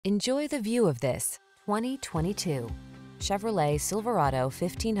Enjoy the view of this 2022 Chevrolet Silverado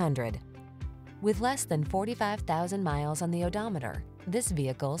 1500. With less than 45,000 miles on the odometer, this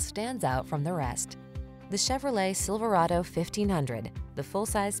vehicle stands out from the rest. The Chevrolet Silverado 1500, the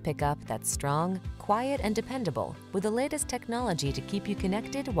full-size pickup that's strong, quiet, and dependable, with the latest technology to keep you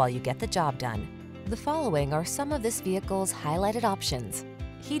connected while you get the job done. The following are some of this vehicle's highlighted options: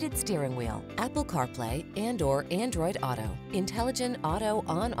 heated steering wheel, Apple CarPlay and/or Android Auto, intelligent auto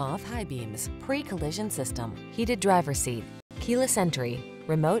on-off high beams, pre-collision system, heated driver's seat, keyless entry,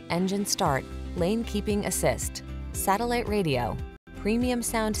 remote engine start, lane keeping assist, satellite radio, premium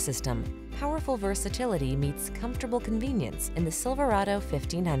sound system. Powerful versatility meets comfortable convenience in the Silverado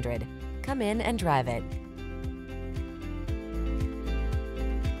 1500. Come in and drive it.